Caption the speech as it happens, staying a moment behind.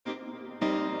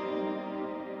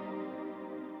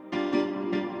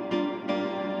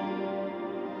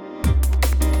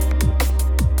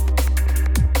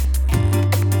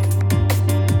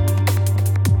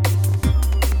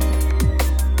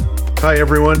Hi,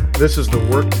 everyone. This is the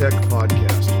WorkTech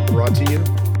Podcast, brought to you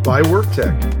by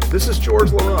WorkTech. This is George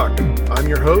LaRocque. I'm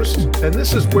your host, and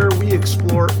this is where we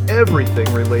explore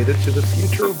everything related to the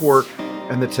future of work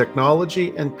and the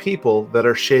technology and people that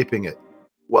are shaping it.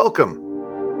 Welcome.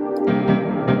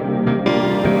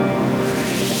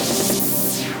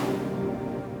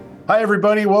 Hi,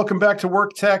 everybody. Welcome back to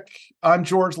WorkTech. I'm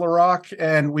George LaRocque,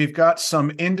 and we've got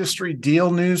some industry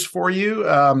deal news for you.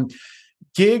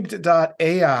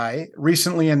 Gigged.ai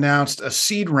recently announced a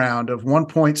seed round of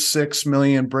 1.6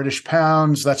 million British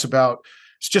pounds.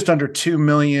 It's just under 2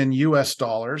 million US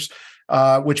dollars,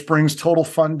 which brings total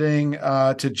funding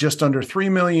to just under 3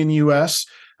 million US.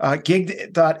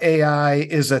 Gigged.ai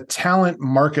is a talent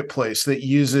marketplace that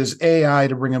uses AI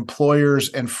to bring employers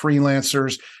and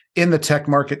freelancers in the tech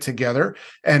market together.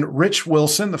 And Rich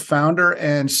Wilson, the founder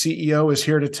and CEO, is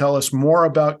here to tell us more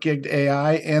about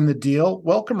Gigged.ai and the deal.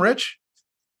 Welcome, Rich.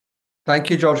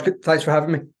 Thank you, George. Thanks for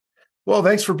having me. Well,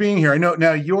 thanks for being here. I know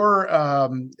now you're,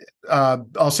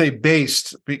 I'll say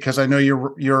based, because I know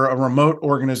you're a remote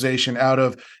organization out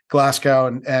of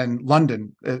Glasgow and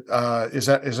London. Is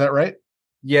that right?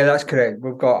 Yeah, that's correct.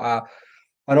 We've got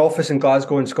an office in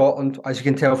Glasgow in Scotland. As you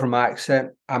can tell from my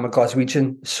accent, I'm a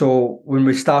Glaswegian. So when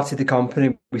we started the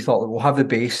company, we thought that we'll have the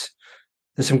base.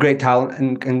 There's some great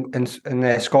talent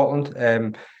in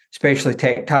Scotland. Especially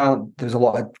tech talent. There's a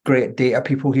lot of great data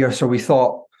people here. So we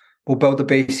thought we'll build a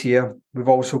base here. We've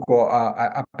also got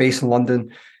a base in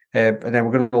London, and then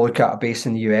we're going to look at a base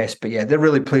in the US. But yeah, they're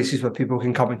really places where people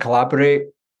can come and collaborate,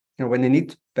 when they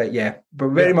need. But yeah, we're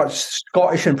very much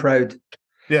Scottish and proud.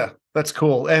 Yeah, that's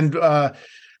cool. And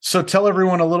so tell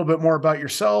everyone a little bit more about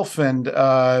yourself and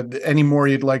any more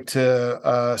you'd like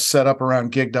to set up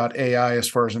around Gigged.ai as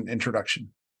far as an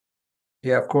introduction.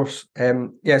 Yeah, of course.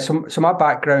 So my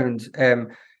background,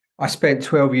 I spent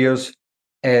 12 years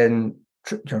in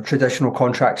traditional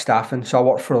contract staffing. So I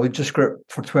worked for Allegis Group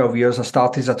for 12 years. I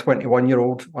started as a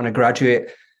 21-year-old on a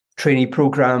graduate trainee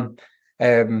program.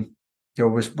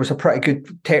 Was a pretty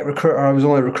good tech recruiter. I was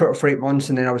only a recruiter for 8 months,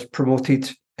 and then I was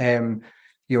promoted,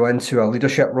 into a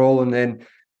leadership role, and then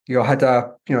had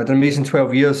an amazing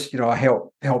 12 years. I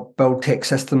helped build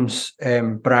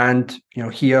TEKsystems brand,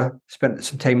 here, spent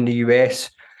some time in the US,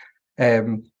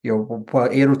 while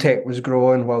Aerotech was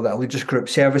growing, while the Allegis Group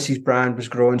Services brand was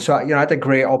growing. So, I had a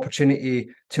great opportunity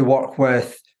to work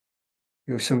with,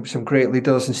 some great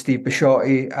leaders, and Steve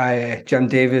Bisciotti, Jim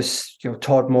Davis,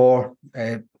 Todd Moore,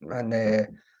 and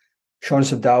Sean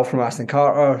Subdal from Aston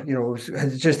Carter.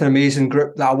 It's just an amazing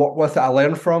group that I worked with, that I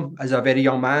learned from as a very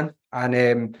young man.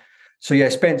 And I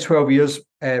spent 12 years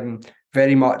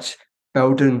very much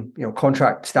building,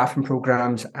 contract staffing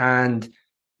programs and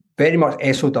very much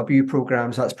SOW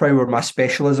programs. That's probably where my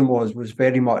specialism was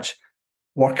very much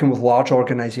working with large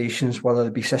organizations, whether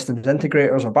it be systems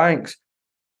integrators or banks,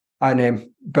 and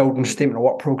building statement of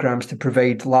work programs to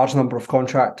provide large number of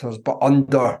contractors, but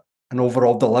under an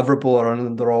overall deliverable or an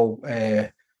overall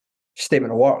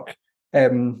statement of work.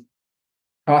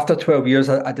 After 12 years,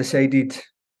 I decided,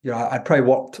 I'd probably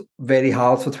worked very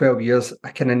hard for 12 years.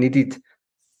 I kind of needed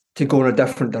to go in a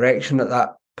different direction at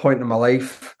that point in my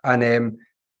life. And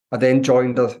I then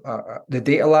joined the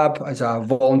Data Lab as a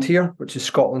volunteer, which is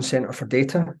Scotland's Centre for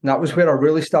Data. And that was where I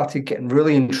really started getting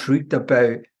really intrigued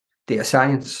about data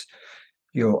science,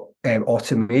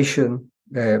 automation,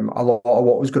 a lot of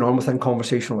what was going on within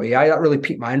conversational AI. That really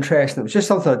piqued my interest. And it was just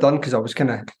something I'd done because I was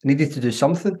needed to do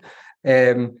something.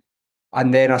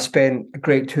 And then I spent a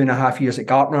great 2.5 years at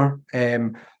Gartner,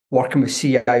 working with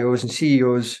CIOs and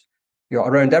CEOs,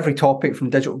 around every topic from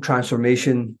digital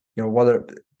transformation, whether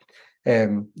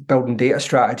building data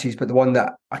strategies, but the one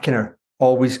that I kind of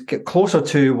always get closer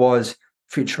to was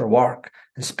future work,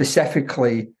 and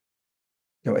specifically,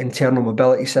 internal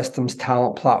mobility systems,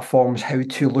 talent platforms, how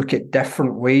to look at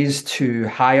different ways to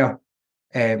hire,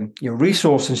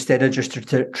 resource instead of just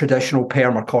traditional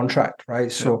perm or contract, right? Yeah.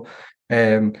 So,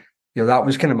 that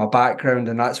was kind of my background,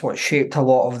 and that's what shaped a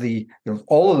lot of the,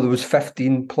 all of those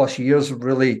 15 plus years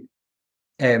really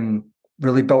built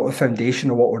the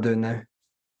foundation of what we're doing now.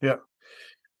 Yeah.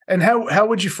 And how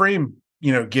would you frame,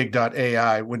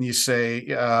 Gigged.ai when you say,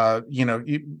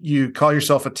 you call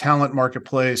yourself a talent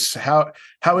marketplace? How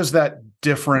is that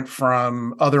different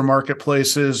from other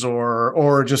marketplaces,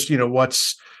 or just,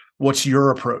 what's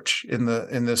your approach in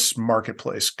this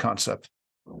marketplace concept?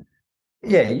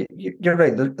 Yeah, you're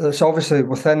right. There's obviously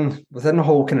within the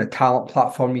whole kind of talent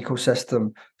platform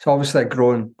ecosystem, it's obviously a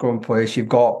growing place. You've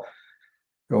got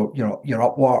your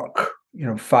Upwork,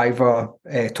 Fiverr,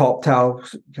 TopTal.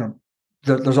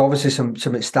 There's obviously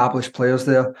some established players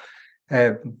there.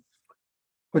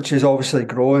 which is obviously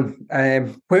growing.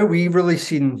 Where we really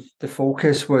seen the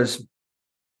focus was,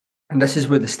 and this is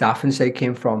where the staffing side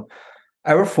came from,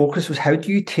 our focus was how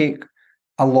do you take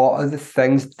a lot of the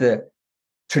things that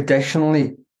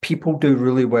traditionally people do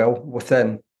really well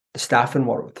within the staffing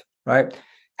world, right?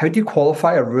 How do you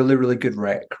qualify a really, really good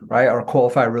rec, right? Or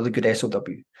qualify a really good SOW?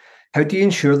 How do you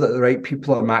ensure that the right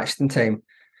people are matched in time?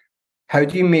 How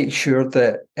do you make sure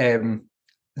that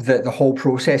that the whole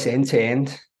process end to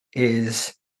end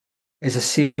is a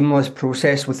seamless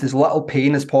process with as little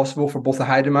pain as possible for both the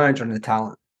hiring manager and the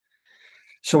talent?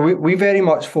 So we very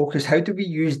much focus, how do we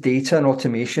use data and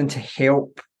automation to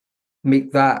help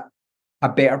make that a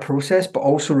better process, but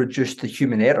also reduce the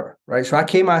human error, right? So I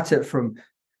came at it from,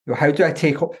 how do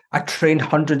I trained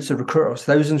hundreds of recruiters,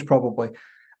 thousands probably,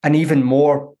 and even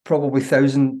more, probably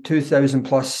 1,000, 2,000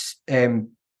 plus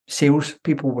sales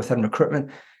people within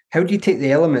recruitment. How do you take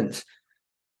the elements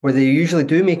where they usually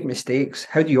do make mistakes?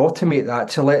 How do you automate that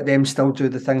to let them still do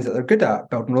the things that they're good at,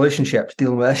 building relationships,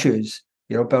 dealing with issues?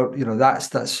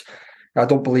 That's. I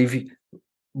don't believe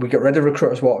we get rid of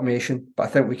recruiters with automation, but I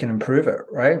think we can improve it,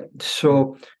 right?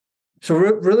 So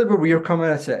really where we're coming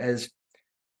at it is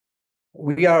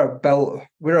we're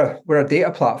a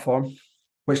data platform,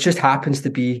 which just happens to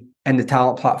be in the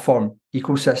talent platform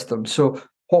ecosystem. So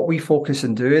what we focus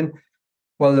on doing,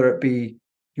 whether it be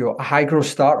a high growth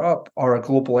startup or a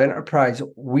global enterprise,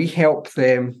 we help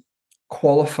them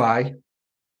qualify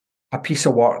a piece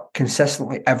of work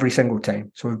consistently every single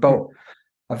time. So we've built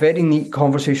a very neat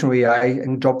conversational AI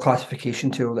and job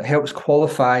classification tool that helps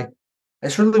qualify.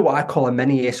 It's really what I call a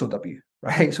mini SOW,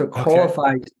 right? So it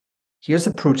qualifies, here's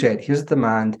the project, here's the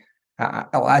demand.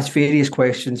 It'll ask various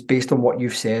questions based on what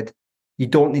you've said. You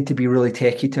don't need to be really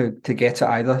techie to get it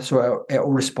either. So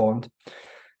it'll respond.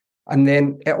 And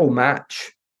then it'll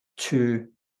match to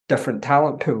different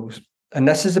talent pools. And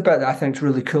this is the bit that I think is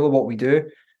really cool of what we do.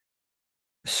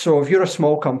 So if you're a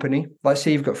small company, let's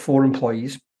say you've got 4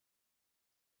 employees,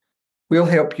 we'll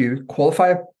help you qualify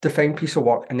a defined piece of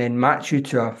work and then match you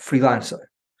to a freelancer.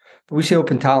 But we say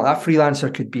open talent, that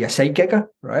freelancer could be a side gigger,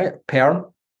 right?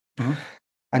 Perm,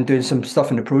 and doing some stuff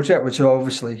in the project, which is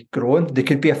obviously growing. They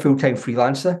could be a full-time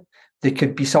freelancer. They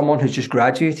could be someone who's just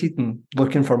graduated and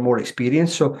looking for more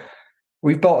experience. So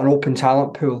we've built an open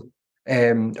talent pool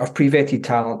of pre-vetted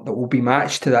talent that will be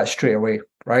matched to that straight away,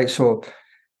 right? So,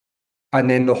 and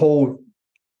then the whole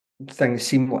thing is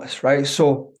seamless, right?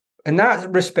 So in that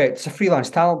respect, it's a freelance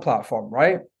talent platform,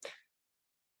 right?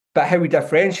 But how we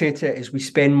differentiate it is we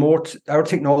spend more, our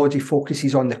technology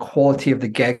focuses on the quality of the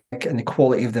gig and the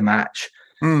quality of the match.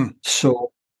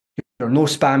 So, no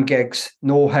spam gigs,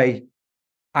 no, hey,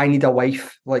 I need a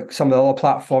wife, like some of the other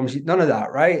platforms, none of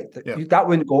that, right? That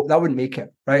wouldn't make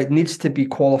it, right? It needs to be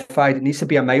qualified. It needs to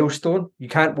be a milestone. You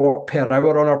can't work per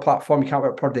hour on our platform. You can't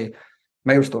work per day.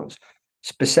 Milestones,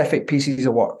 specific pieces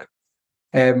of work.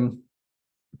 But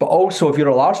also, if you're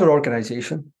a larger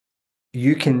organization,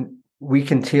 we can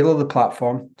tailor the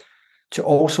platform to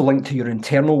also link to your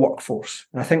internal workforce.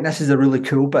 And I think this is a really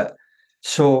cool bit.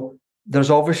 So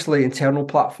there's obviously internal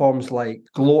platforms like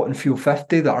Gloat and Fuel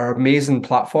 50 that are amazing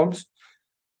platforms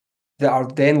that are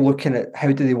then looking at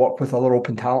how do they work with other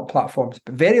open talent platforms.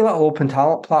 But very little open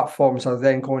talent platforms are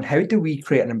then going, how do we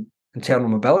create an internal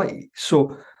mobility?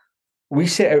 So we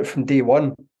set out from day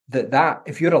one that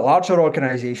if you're a larger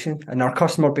organization and our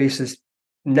customer base is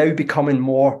now becoming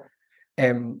more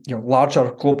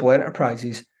larger global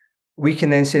enterprises, we can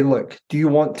then say, look, do you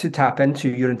want to tap into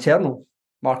your internal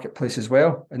marketplace as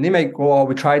well? And they might go, oh,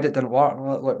 we tried it, didn't work.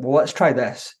 Like, well, let's try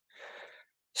this.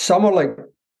 Some are like,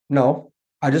 no,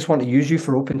 I just want to use you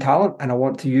for open talent and I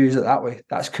want to use it that way.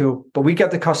 That's cool. But we give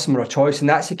the customer a choice, and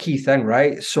that's the key thing,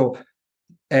 right? So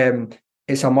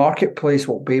it's a marketplace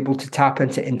will be able to tap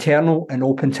into internal and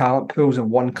open talent pools in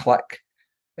one click.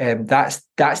 That's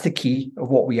the key of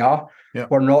what we are. Yeah.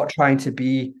 We're not trying to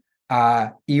be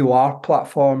a EOR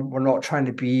platform. We're not trying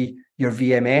to be your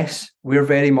VMS. We're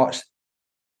very much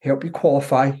help you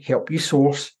qualify, help you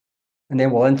source, and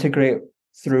then we'll integrate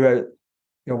throughout.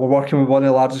 We're working with one of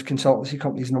the largest consultancy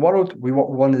companies in the world. We work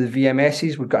with one of the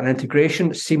VMSs. We've got an integration.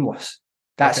 It's seamless.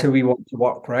 That's how we want to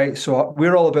work, right? So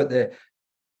we're all about the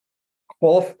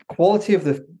quality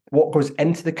of what goes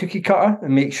into the cookie cutter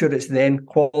and make sure it's then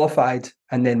qualified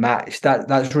and then matched.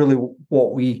 That's really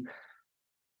what we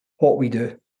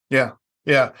do. Yeah.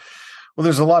 Well,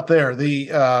 there's a lot there.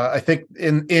 I think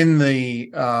in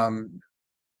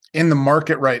the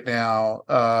market right now,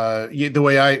 the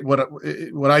way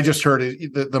what I just heard is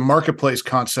the marketplace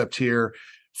concept here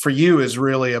for you is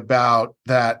really about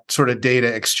that sort of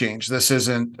data exchange. This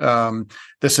isn't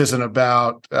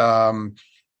about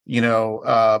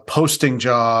posting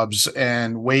jobs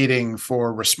and waiting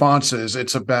for responses.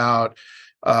 It's about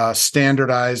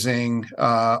standardizing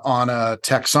on a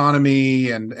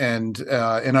taxonomy and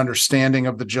an understanding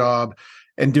of the job,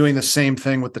 and doing the same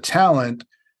thing with the talent,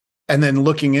 and then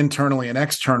looking internally and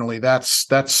externally. That's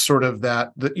sort of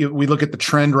we look at the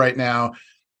trend right now,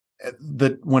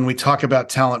 that when we talk about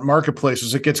talent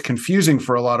marketplaces, it gets confusing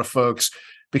for a lot of folks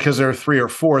because there are three or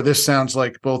four. This sounds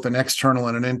like both an external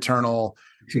and an internal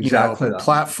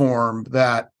platform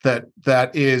that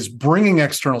is bringing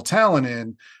external talent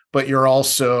in, but you're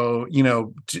also,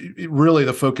 really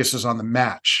the focus is on the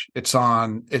match. It's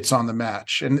on the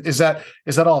match. And is that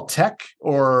all tech,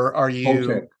 or are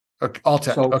you all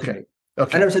tech? Okay.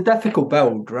 And it was a difficult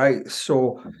build, right?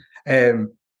 So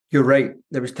you're right.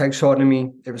 There was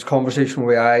taxonomy. It was conversational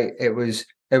AI. It was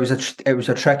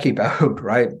a tricky build,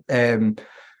 right?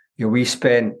 We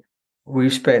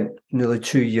spent nearly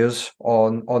 2 years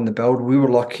on the build. We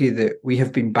were lucky that we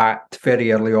have been backed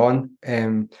very early on,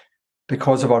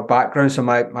 because of our background. So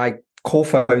my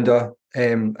co-founder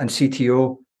and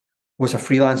CTO was a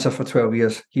freelancer for 12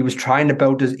 years. He was trying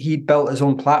to he built his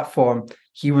own platform.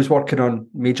 He was working on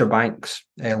major banks,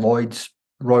 Lloyds,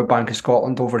 Royal Bank of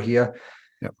Scotland over here.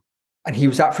 Yep. And he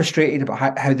was that frustrated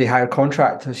about how they hire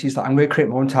contractors. He's like, I'm going to create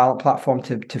my own talent platform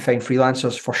to find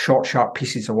freelancers for short, sharp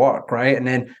pieces of work, right? And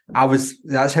then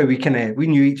that's how we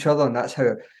knew each other, and that's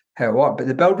how it worked. But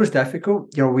the build was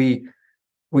difficult.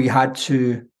 We had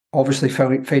to obviously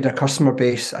find a customer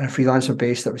base and a freelancer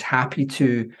base that was happy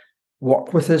to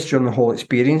work with us during the whole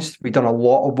experience. We've done a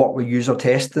lot of work with user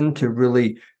testing to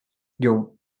really,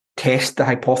 test the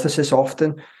hypothesis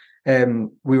often.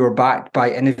 We were backed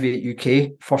by Innovate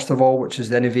UK, first of all, which is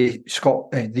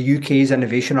the UK's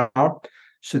innovation arm.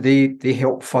 So they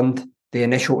help fund the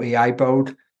initial AI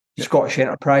build. Yeah. Scottish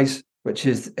Enterprise, which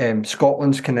is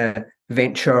Scotland's kind of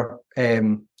venture,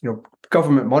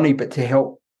 government money, but to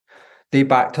help. They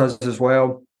backed us as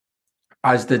well,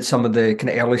 as did some of the kind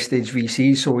of early stage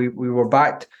VCs. So we were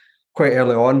backed quite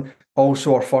early on.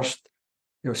 Also, our first,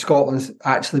 Scotland's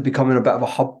actually becoming a bit of a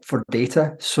hub for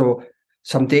data. So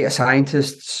some data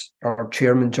scientists, our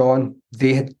chairman John,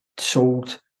 they had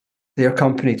sold their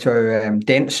company to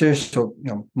Dentsu, so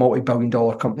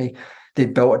multi-billion-dollar company.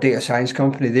 They'd built a data science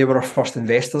company. They were our first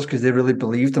investors because they really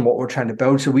believed in what we're trying to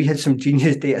build. So we had some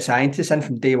genius data scientists in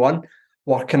from day one,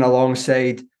 working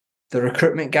alongside the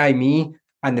recruitment guy, me,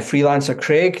 and the freelancer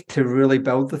Craig, to really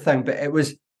build the thing. But it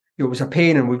was a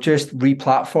pain, and we've just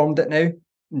re-platformed it now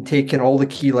and taken all the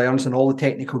key learnings and all the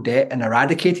technical debt and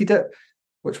eradicated it,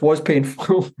 which was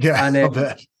painful. Yeah, I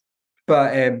bet.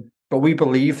 But we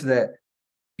believe that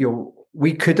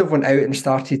we could have went out and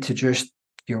started to just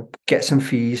get some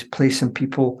fees, place some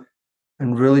people,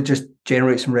 and really just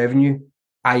generate some revenue,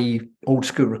 i.e. old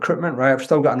school recruitment, right? I've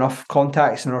still got enough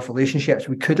contacts and enough relationships.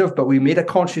 We could have, but we made a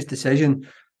conscious decision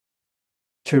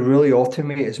to really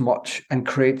automate as much and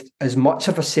create as much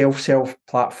of a self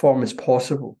platform as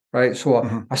possible, right?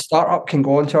 So a startup can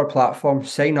go onto our platform,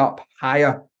 sign up,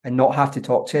 hire, and not have to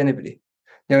talk to anybody.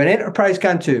 Now, an enterprise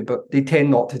can too, but they tend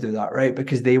not to do that, right?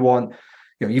 Because they want,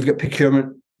 you've got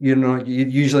procurement, you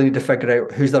usually need to figure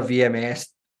out who's their VMS,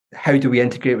 how do we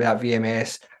integrate with that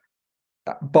VMS.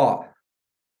 But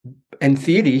in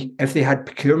theory, if they had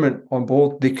procurement on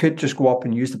board, they could just go up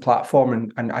and use the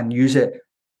platform and use it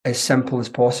as simple as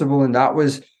possible. And that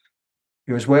was,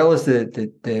 as well as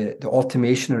the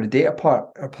automation or the data part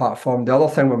or platform, the other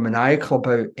thing we're maniacal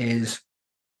about is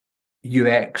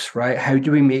UX, right? How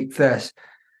do we make this?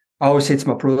 I always say to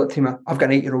my product team, I've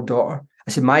got an 8-year-old daughter.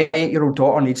 I said, my 8-year-old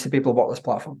daughter needs to be able to work this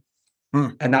platform.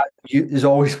 And that is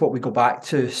always what we go back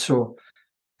to. So,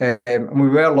 and we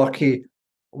were lucky.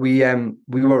 We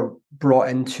were brought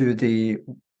into the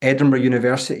Edinburgh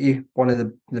University, one of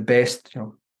the best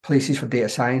places for data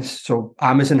science. So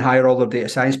Amazon hire all their data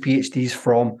science PhDs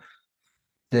from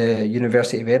the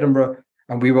University of Edinburgh,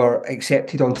 and we were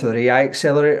accepted onto their AI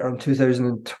accelerator in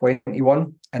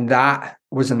 2021, and that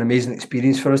was an amazing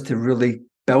experience for us to really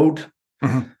build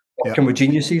working with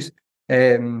geniuses.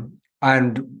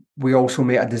 And we also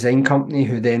met a design company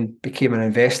who then became an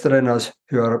investor in us,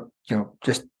 who are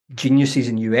just geniuses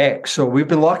in UX. So we've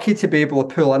been lucky to be able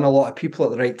to pull in a lot of people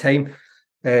at the right time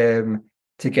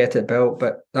to get it built.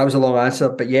 But that was a long answer.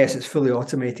 But yes, it's fully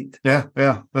automated. Yeah,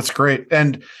 that's great.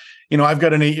 And I've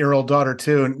got an 8-year-old daughter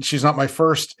too, and she's not my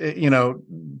first,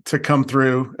 to come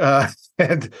through.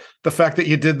 And the fact that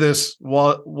you did this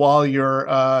while you're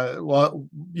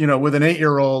with an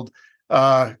 8-year-old,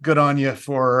 good on you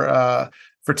for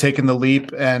taking the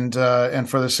leap and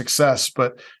for the success.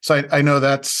 But so I know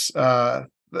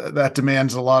that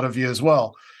demands a lot of you as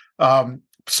well.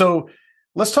 So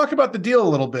Let's talk about the deal a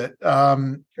little bit.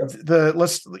 Sure.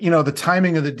 The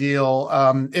timing of the deal.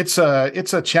 It's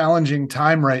a challenging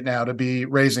time right now to be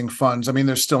raising funds. I mean,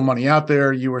 there's still money out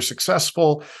there. You were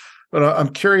successful, but I'm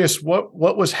curious what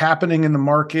was happening in the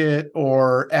market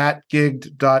or at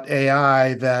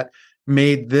Gigged.ai that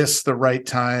made this the right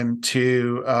time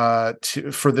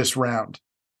for this round.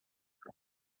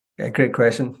 Yeah, great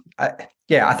question. I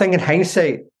think in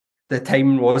hindsight, the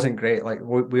timing wasn't great. Like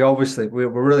we're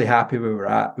really happy where we're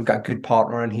at. We've got a good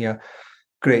partner in here,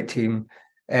 great team.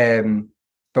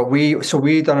 But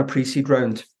we done a pre-seed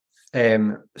round.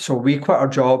 So we quit our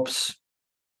jobs.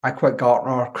 I quit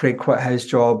Gartner. Craig quit his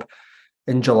job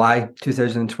in July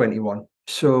 2021.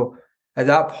 So at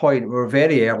that point, we were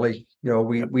very early. You know,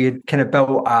 we had kind of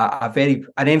built an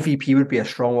MVP would be a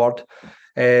strong word.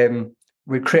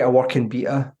 We'd create a working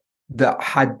beta that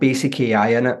had basic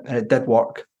AI in it, and it did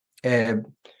work.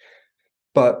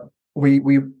 But we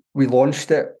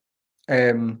launched it,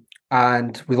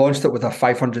 and we launched it with a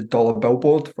 $500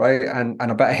 billboard, right, and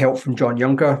a bit of help from John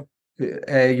Younger.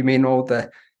 You may know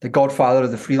the godfather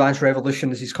of the freelance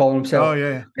revolution, as he's calling himself. Oh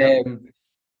yeah.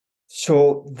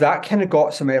 So that kind of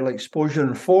got some early exposure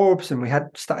in Forbes, and we had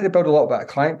started to build a little bit of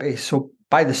client base. So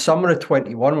by the summer of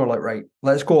 21, we're like, right,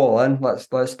 let's go all in.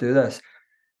 Let's do this.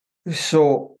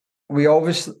 So we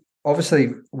obviously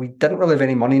we didn't really have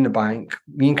any money in the bank.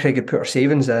 Me and Craig had put our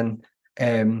savings in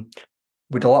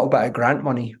with a little bit of grant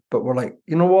money, but we're like,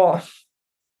 you know what?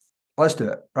 Let's do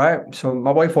it, right? So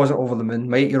my wife wasn't over the moon.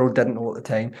 My 8-year-old didn't know at the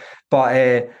time,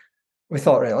 but we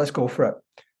thought, right, let's go for it.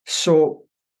 So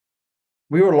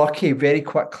we were lucky very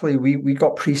quickly. We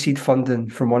got pre-seed funding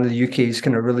from one of the UK's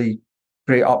kind of really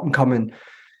great up and coming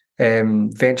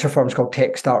venture firms called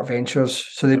TechStart Ventures.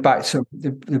 So they backed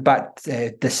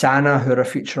Desana, who are a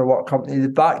future work company. They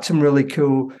backed some really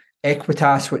cool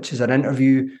Equitas, which is an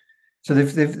interview. So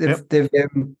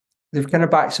they've kind of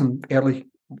backed some early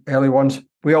ones.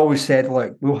 We always said,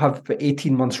 like, we'll have about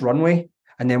 18 months runway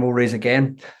and then we'll raise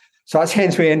again. So that's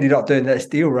hence we ended up doing this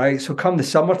deal, right? So come the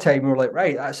summertime, we were like,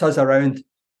 right, that's us around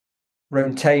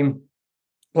time.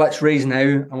 Let's raise now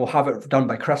and we'll have it done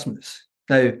by Christmas.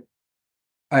 Now,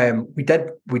 we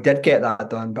did get that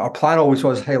done, but our plan always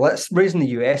was, hey, let's raise in the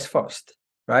US first,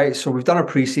 right? So we've done a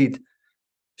pre-seed.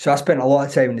 So I spent a lot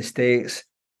of time in the States.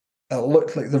 It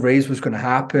looked like the raise was going to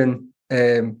happen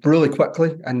really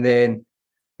quickly, and then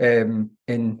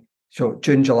in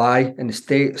June, July in the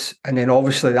States, and then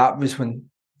obviously that was when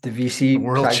the VC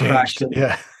world changed.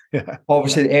 Yeah.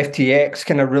 Obviously, the FTX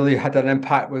kind of really had an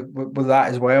impact with that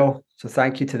as well. So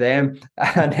thank you to them,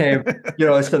 and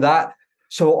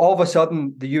So all of a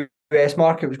sudden, the US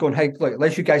market was going, hey, look,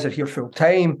 unless you guys are here full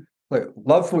time, like,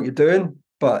 love what you're doing,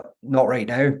 but not right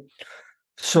now.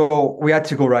 So we had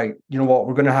to go, right, you know what,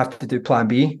 we're going to have to do plan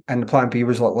B. And the plan B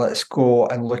was like, let's go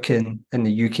and look in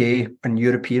the UK and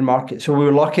European market. So we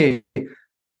were lucky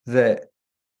that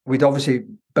we'd obviously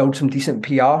build some decent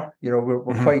PR. You know,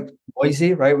 we're quite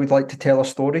noisy, right? We'd like to tell a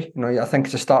story. You know, I think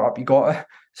as a startup, you got it.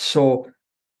 So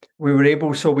we were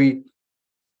able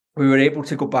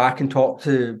to go back and talk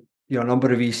to, you know, a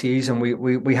number of VCs, and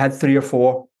we had 3 or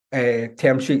 4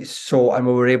 term sheets. So, and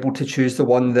we were able to choose the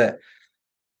one that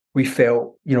we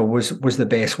felt, you know, was the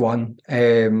best one.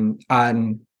 And,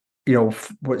 you know,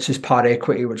 which is Par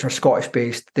Equity, which are Scottish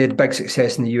based. They had big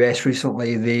success in the US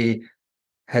recently. They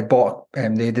had bought,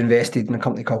 they'd invested in a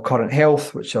company called Current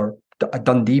Health, which are a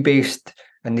Dundee based,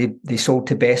 and they sold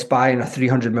to Best Buy in a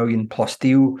 300 million plus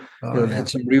deal. They've had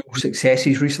some real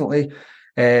successes recently.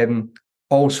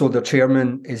 Also, their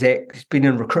chairman he's been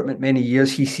in recruitment many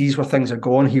years. He sees where things are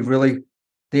going.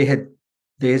 They had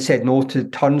said no to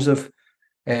tons of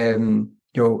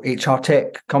HR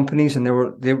tech companies, and we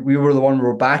were the one we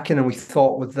were backing, and we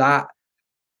thought with that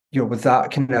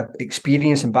kind of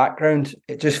experience and background,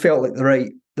 it just felt like the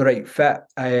right fit.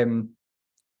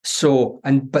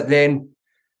 But then,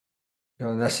 you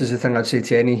know, this is the thing I'd say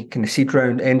to any kind of seed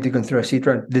round, anybody going through a seed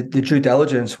round, the due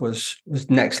diligence was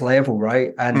next level,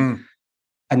 right? And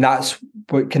that's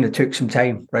what kind of took some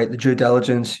time, right? The due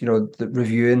diligence, you know, the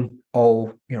reviewing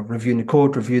the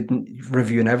code,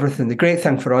 reviewing everything. The great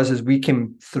thing for us is we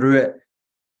came through it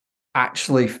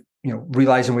actually, you know,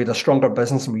 realizing we had a stronger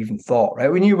business than we even thought, right?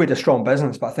 We knew we had a strong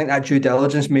business, but I think that due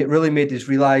diligence really made us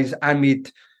realize, and made,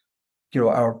 you know,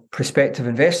 our prospective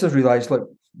investors realize, look,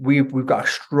 we've got a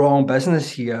strong business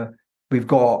here. We've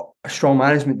got a strong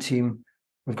management team.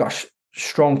 We've got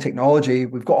strong technology.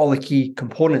 We've got all the key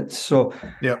components. So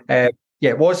it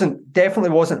definitely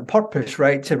wasn't a purpose,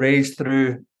 right, to raise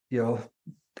through, you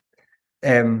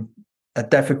know, a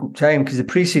difficult time, because the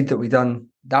pre-seed that we done,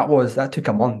 that took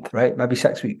a month, right, maybe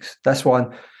 6 weeks. This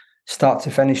one, start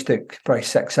to finish took probably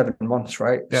 6-7 months,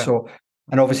 right? Yeah. So,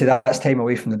 and obviously that's time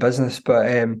away from the business, but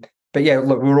yeah,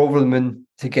 look, we were over the moon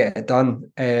to get it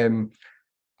done, and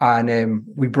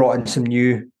we brought in some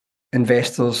new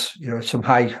investors, some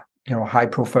high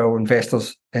profile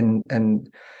investors in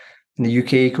the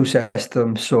UK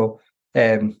ecosystem. So,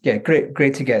 yeah,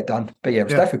 great to get it done, but yeah, it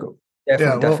was difficult,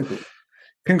 definitely difficult.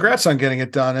 Congrats on getting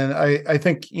it done. And I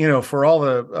think, for all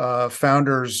the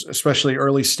founders, especially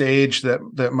early stage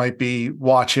that might be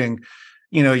watching,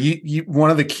 you one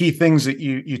of the key things that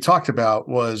you talked about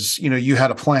was, you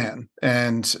had a plan.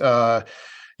 And,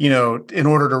 in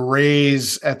order to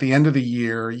raise at the end of the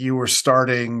year, you were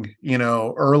starting,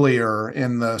 earlier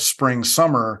in the spring,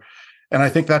 summer. And I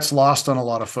think that's lost on a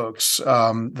lot of folks,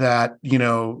 that,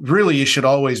 really you should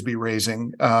always be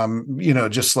raising,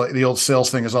 just like the old sales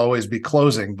thing is always be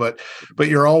closing, but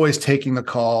you're always taking the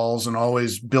calls and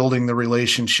always building the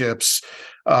relationships,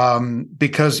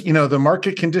 because, the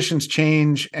market conditions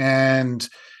change. And,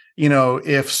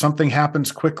 if something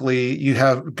happens quickly,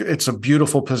 it's a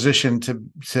beautiful position to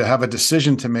have a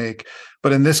decision to make.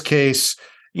 But in this case,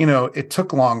 it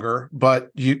took longer, but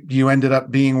you ended up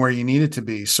being where you needed to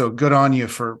be. So good on you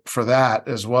for that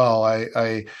as well.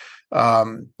 I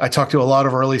talked to a lot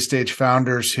of early stage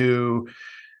founders who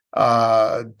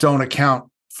don't account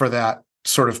for that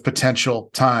sort of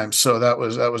potential time. So that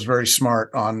was very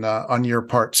smart on your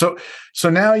part. So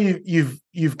now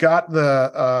you've got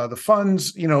the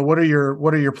funds. What are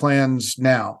your plans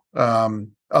now,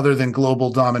 other than global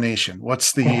domination?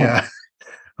 What's the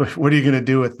what are you going to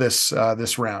do with this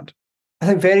round? I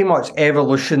think very much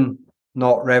evolution,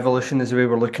 not revolution, is the way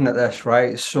we're looking at this,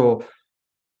 right? So,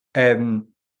 I've been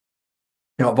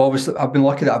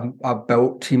lucky that I've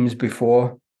built teams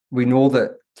before. We know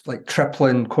that like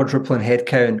tripling, quadrupling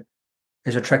headcount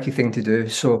is a tricky thing to do.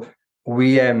 So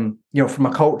we, from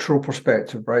a cultural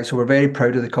perspective, right? So we're very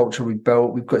proud of the culture we've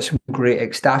built. We've got some great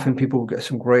ex-staffing people. We've got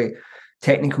some great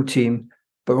technical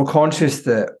but we're conscious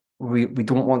that we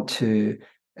don't want to,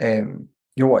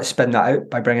 spin that out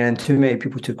by bringing in too many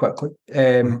people too quickly.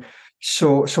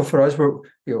 So for us,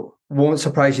 won't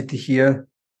surprise you to hear,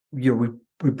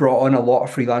 we brought on a lot of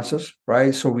freelancers,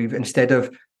 right? So we've, instead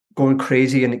of going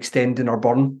crazy and extending our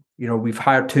burn, we've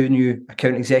hired 2 new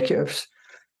account executives,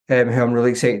 who I'm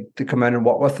really excited to come in and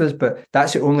work with us. But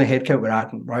that's the only headcount we're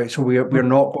adding, right? So we're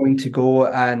not going to go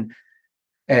and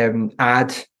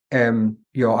add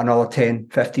another 10,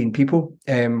 15 people.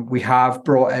 We have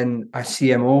brought in a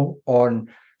CMO on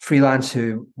freelance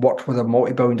who worked with a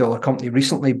multi-billion-dollar company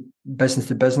recently, business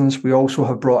to business. We also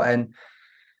have brought in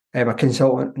a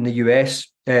consultant in the US,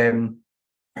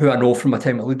 who I know from my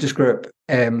time at Legis Group,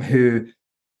 who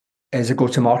is a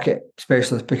go-to-market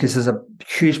specialist, because there's a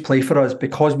huge play for us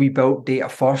because we built data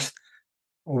first.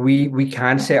 We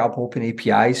can set up open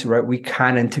APIs, right? We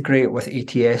can integrate with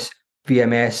ATS,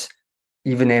 VMS,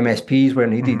 even MSPs where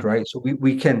needed, right? So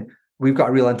we've got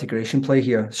a real integration play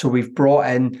here. So we've brought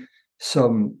in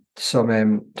some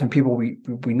people we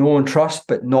know and trust,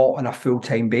 but not on a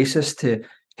full-time basis, to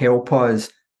help us,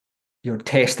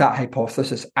 test that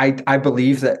hypothesis. I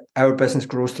believe that our business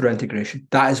grows through integration.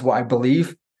 That is what I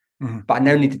believe. But I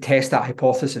now need to test that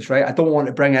hypothesis, right? I don't want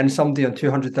to bring in somebody on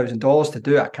 $200,000 to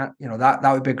do it. I can't,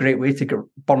 that would be a great way to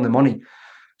burn the money.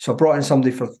 So I brought in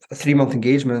somebody for a 3-month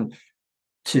engagement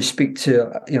to speak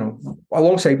to,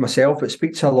 alongside myself, but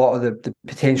speak to a lot of the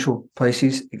potential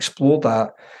places, explore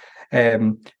that.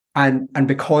 And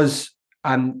because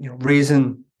I'm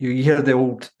raising, you hear the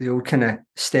old kind of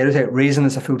stereotype, raising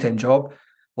is a full-time job.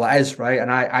 Well, it is, right?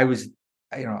 And I was,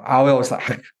 I always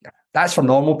like, that's for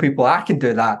normal people. I can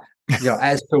do that. It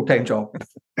is a full-time job.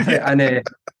 And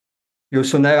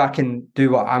so now I can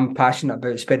do what I'm passionate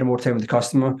about, spending more time with the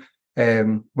customer.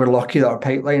 We're lucky that our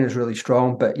pipeline is really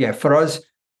strong. But yeah, for us,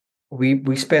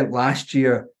 we spent last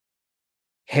year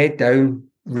head down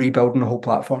rebuilding the whole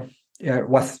platform.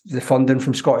 With the funding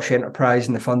from Scottish Enterprise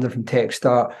and the funding from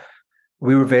Techstart,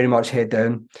 we were very much head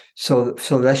down. So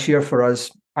this year for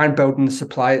us, and building the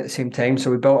supply at the same time.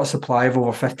 So we built a supply of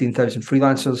over 15,000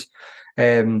 freelancers.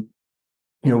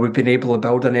 We've been able to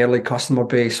build an early customer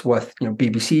base with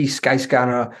BBC,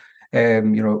 Skyscanner,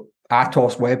 Atos,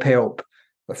 Webhelp,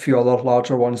 a few other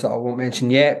larger ones that I won't mention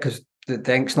yet because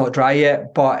the ink's not dry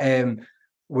yet. But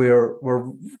we're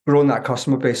growing that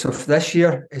customer base. So for this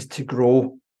year is to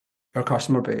grow our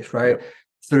customer base, right?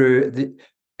 Yep.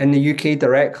 In the UK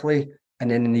directly, and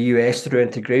then in the US through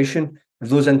integration. If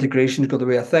those integrations go the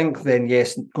way I think, then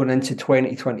yes, going into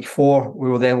 2024, we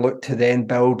will then look to then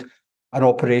build an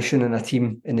operation and a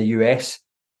team in the US.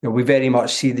 We very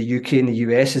much see the UK and the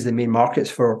US as the main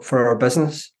markets for our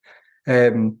business.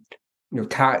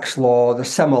 tax law, the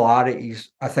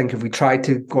similarities. I think if we tried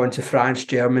to go into France,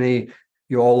 Germany,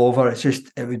 all over, it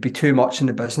would be too much in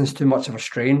the business, too much of a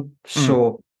strain.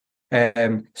 So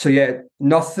yeah,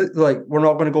 nothing like we're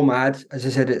not going to go mad. As I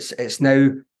said, it's now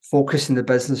focusing the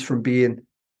business from being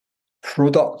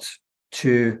product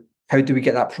to how do we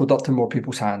get that product in more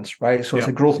people's hands, right? So it's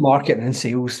a growth marketing and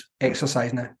sales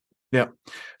exercise now. Yeah.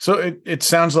 So it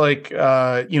sounds like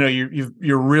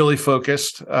you're really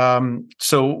focused.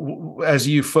 So as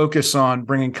you focus on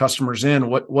bringing customers in,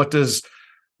 what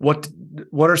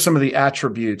are some of the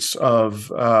attributes of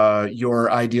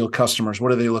your ideal customers? What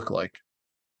do they look like?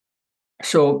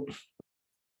 So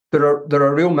they're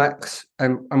a real mix,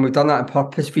 and we've done that on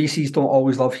purpose. VCs don't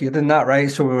always love hearing that, right?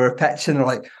 So we were pitching, they're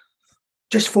like,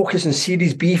 just focus on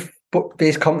Series B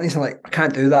based companies. I'm like, I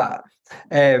can't do that.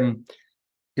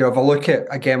 If I look at,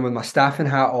 again, with my staffing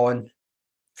hat on,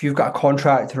 if you've got a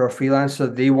contractor or a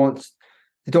freelancer, they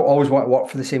don't always want to work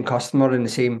for the same customer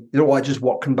they don't want to just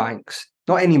work in banks.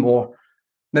 Not anymore.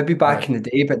 Maybe back in the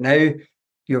day, but now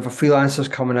you have a freelancers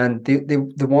coming in.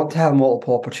 They want to have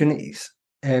multiple opportunities,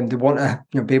 and they want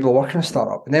to be able to work in a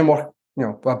startup and then work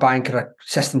with a bank or a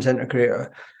systems integrator.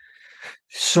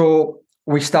 So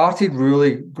we started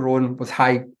really growing with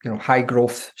high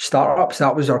growth startups.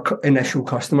 That was our initial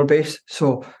customer base.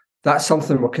 So that's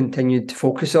something we're continuing to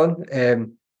focus on.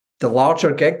 The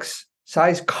larger gigs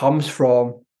size comes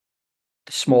from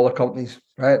the smaller companies,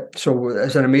 right? So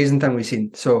it's an amazing thing we've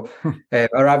seen. So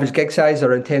our average gig size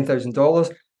around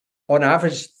 $10,000. On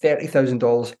average,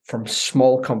 $30,000 from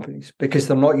small companies because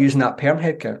they're not using that perm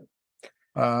headcount.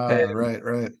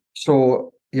 Right.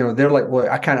 So they're like, well,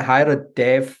 I can't hire a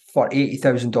dev for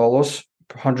 $80,000,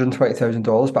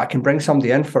 $120,000, but I can bring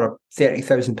somebody in for a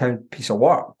 £30,000 piece of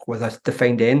work with a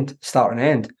defined start and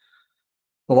end.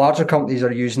 The larger companies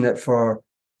are using it for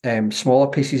smaller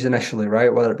pieces initially,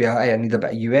 right? Whether it be, I need a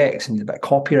bit of UX, I need a bit of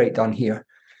copyright done here.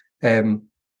 And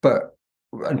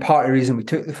part of the reason we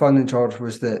took the funding, George,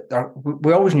 was that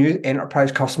we always knew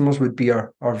enterprise customers would be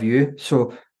our view.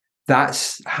 So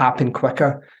that's happened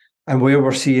quicker. And where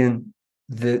we're seeing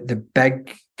the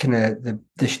big kind of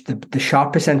the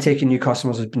sharpest intake in new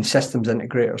customers has been systems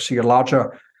integrators. So your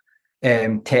larger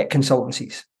tech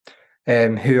consultancies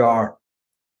who are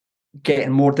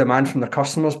getting more demand from their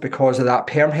customers because of that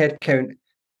perm headcount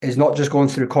is not just going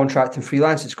through contract and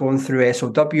freelance, it's going through SOW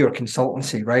or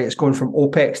consultancy, right? It's going from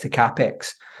OPEX to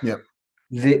CAPEX. Yeah.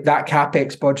 That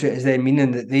CAPEX budget is then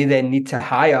meaning that they then need to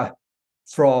hire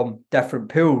from different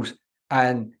pools.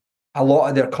 And a lot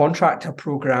of their contractor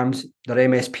programs, their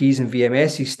MSPs and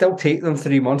VMSs, still take them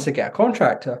 3 months to get a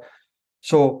contractor.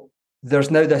 So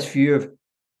there's now this view of,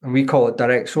 and we call it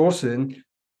direct sourcing.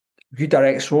 If you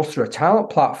direct source through a talent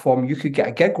platform, you could get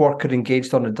a gig worker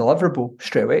engaged on a deliverable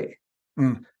straight away.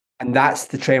 And that's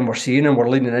the trend we're seeing, and we're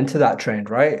leaning into that trend,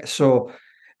 right? So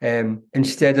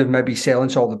instead of maybe selling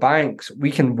to all the banks,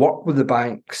 we can work with the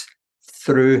banks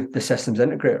through the systems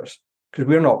integrators because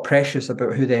we're not precious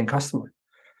about who the end customer.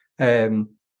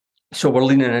 So we're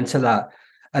leaning into that.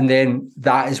 And then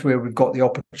that is where we've got the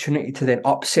opportunity to then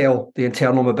upsell the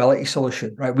internal mobility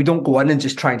solution, right? We don't go in and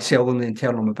just try and sell them the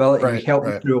internal mobility. We help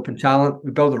them through open talent.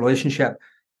 We build a relationship.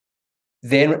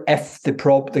 Then if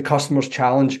the customer's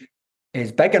challenge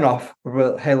is big enough,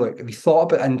 we're like, hey, look, have you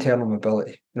thought about internal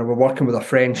mobility? We're working with a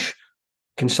French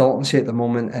consultancy at the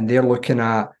moment, and they're looking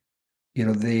at,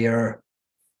 they've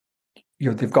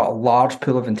got a large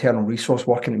pool of internal resource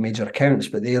working at major accounts,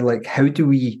 but they're like, how do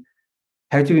we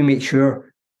make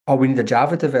sure, we need a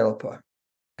Java developer,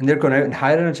 and they're going out and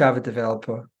hiring a Java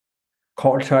developer,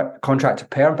 contract to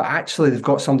perm, but actually they've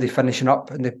got somebody finishing up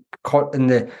in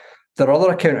their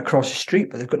other account across the street,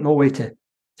 but they've got no way to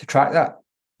track that.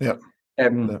 Yeah.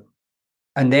 And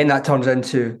then that turns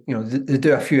into, they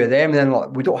do a few of them, and then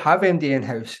like, we don't have MD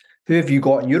in-house. Who have you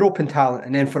got in your open talent?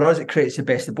 And then for us, it creates the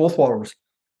best of both worlds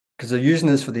because they're using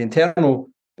this for the internal,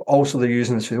 but also they're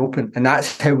using this for the open. And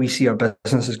that's how we see our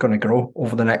business is going to grow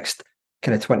over the next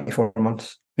kind of 24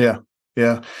 months. Yeah.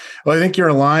 Well, I think you're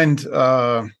aligned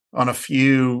on a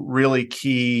few really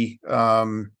key,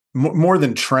 more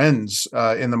than trends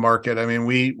in the market. I mean,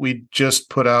 we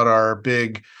just put out our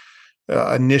big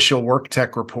initial work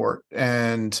tech report,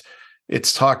 and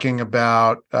it's talking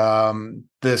about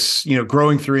this,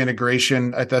 growing through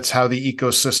integration. That's how the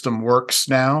ecosystem works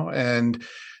now, and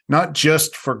not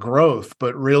just for growth,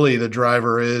 but really the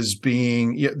driver is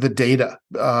being the data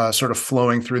sort of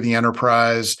flowing through the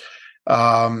enterprise,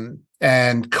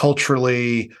 and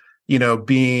culturally,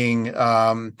 being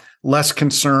less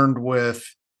concerned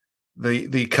with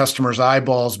the customer's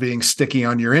eyeballs being sticky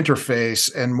on your interface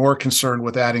and more concerned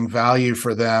with adding value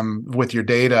for them with your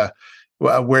data.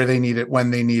 where they need it,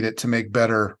 when they need it to make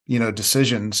better,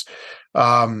 decisions.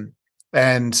 The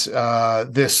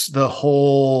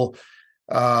whole,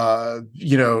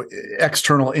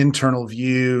 external, internal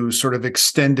view, sort of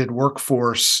extended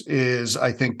workforce is,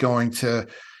 I think, going to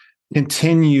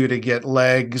continue to get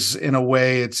legs in a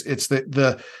way. It's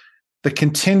the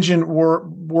contingent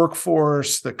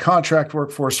workforce, the contract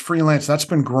workforce, freelance, that's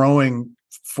been growing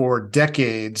for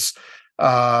decades.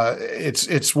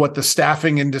 It's what the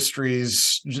staffing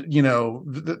industries,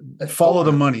 follow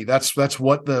the money. That's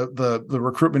what the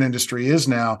recruitment industry is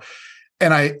now.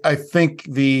 And I think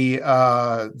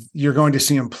you're going to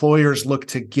see employers look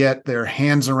to get their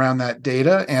hands around that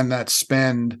data and that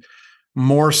spend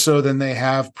more so than they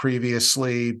have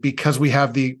previously, because we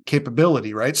have the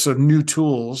capability, right? So new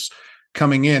tools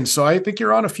coming in. So I think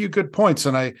you're on a few good points,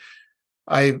 and I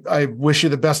wish you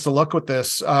the best of luck with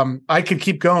this. I could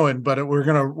keep going, but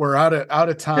we're out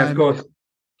of time. Yeah, of course.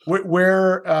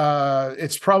 Where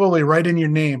it's probably right in your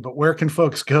name, but where can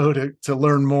folks go to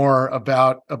learn more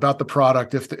about the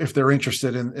product if they're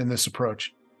interested in this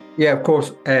approach? Yeah, of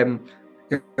course.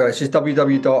 It's just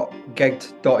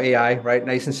www.gigged.ai, right?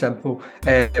 Nice and simple.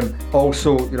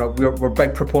 Also, we're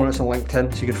big proponents on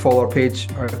LinkedIn, so you can follow our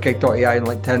page or gigged.ai on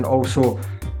LinkedIn. Also,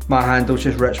 my handle's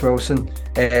just Rich Wilson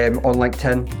on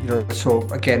LinkedIn. So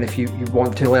again, if you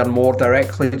want to learn more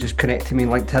directly, just connect to me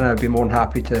on LinkedIn. I'd be more than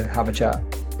happy to have a chat.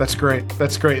 That's great.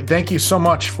 Thank you so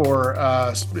much for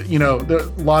a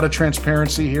lot of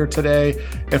transparency here today,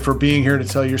 and for being here to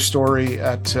tell your story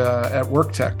at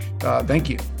WorkTech. Thank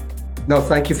you. No,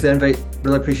 thank you for the invite.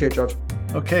 Really appreciate it, George.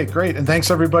 Okay, great. And thanks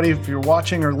everybody if you're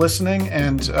watching or listening.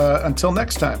 And until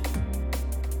next time.